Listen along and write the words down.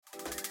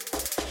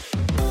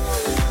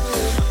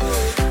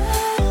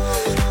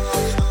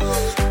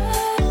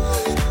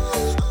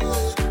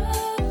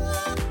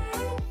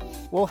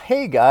Well,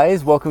 hey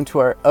guys, welcome to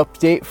our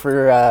update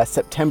for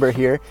September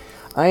here.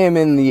 I am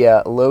in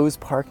the Lowe's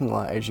parking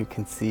lot, as you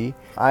can see.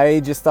 I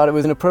just thought it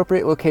was an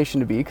appropriate location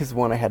to be because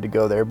one, I had to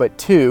go there, but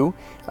two,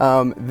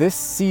 this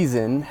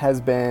season has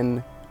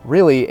been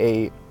really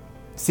a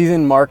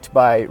season marked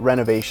by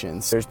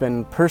renovations. There's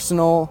been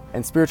personal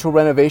and spiritual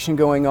renovation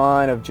going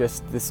on of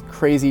just this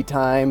crazy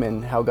time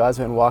and how God's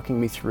been walking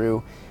me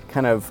through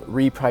kind of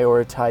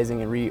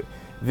reprioritizing and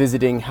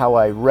revisiting how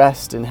I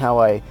rest and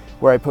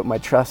where I put my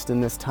trust in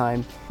this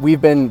time.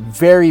 We've been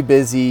very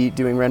busy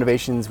doing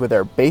renovations with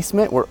our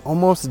basement. We're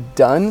almost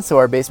done, so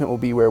our basement will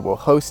be where we'll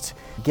host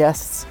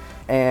guests,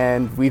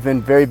 and we've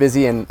been very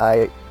busy, and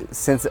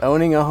since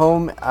owning a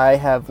home, I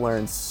have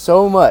learned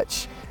so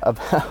much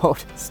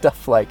about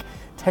stuff like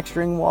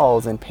texturing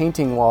walls and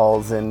painting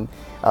walls and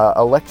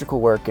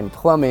electrical work and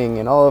plumbing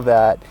and all of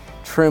that,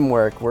 trim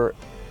work.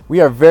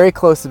 We are very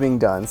close to being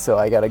done, so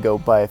I gotta go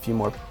buy a few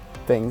more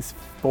things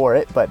for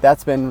it, but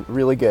that's been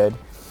really good.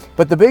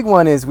 But the big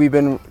one is we've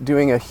been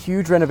doing a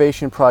huge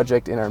renovation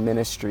project in our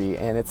ministry,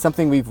 and it's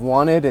something we've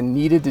wanted and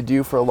needed to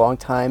do for a long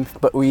time,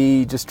 but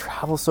we just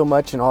travel so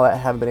much and all that,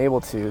 haven't been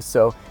able to.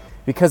 So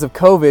because of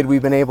COVID,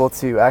 we've been able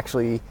to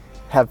actually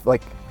have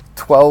like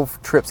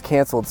 12 trips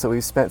canceled, so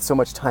we've spent so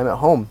much time at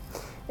home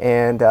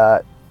and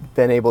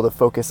been able to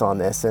focus on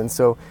this. And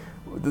so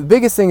the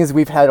biggest thing is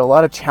we've had a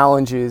lot of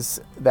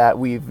challenges that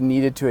we've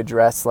needed to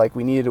address, like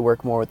we needed to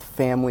work more with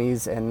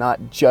families and not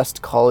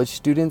just college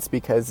students,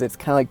 because it's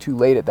kind of like too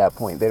late at that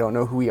point. They don't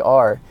know who we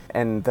are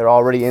and they're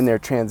already in their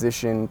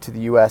transition to the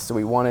US, so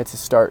we wanted to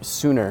start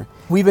sooner.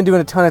 We've been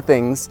doing a ton of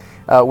things,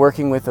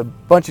 working with a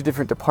bunch of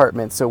different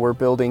departments. So we're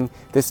building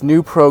this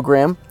new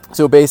program.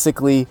 So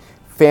basically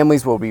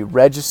families will be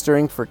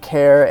registering for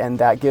care, and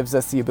that gives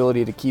us the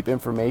ability to keep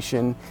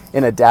information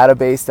in a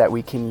database that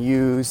we can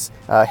use.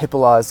 HIPAA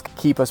laws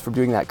keep us from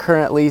doing that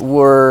currently.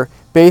 We're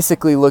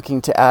basically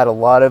looking to add a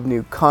lot of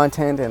new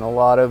content and a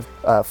lot of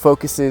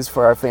focuses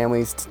for our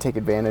families to take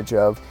advantage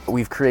of.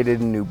 We've created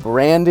a new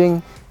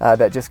branding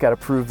that just got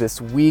approved this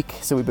week,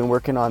 so we've been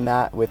working on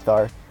that with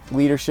our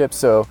leadership.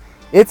 So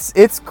it's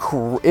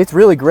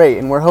really great,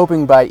 and we're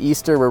hoping by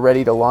Easter we're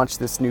ready to launch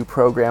this new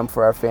program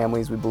for our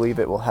families. We believe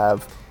it will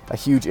have a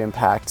huge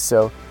impact.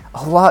 So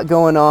a lot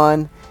going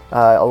on,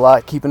 a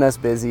lot keeping us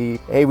busy.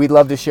 Hey, we'd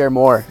love to share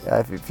more.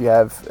 If you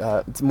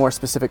have more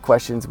specific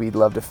questions, we'd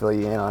love to fill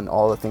you in on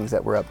all the things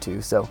that we're up to.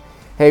 So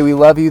hey, we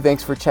love you.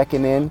 Thanks for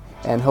checking in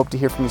and hope to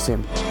hear from you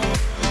soon.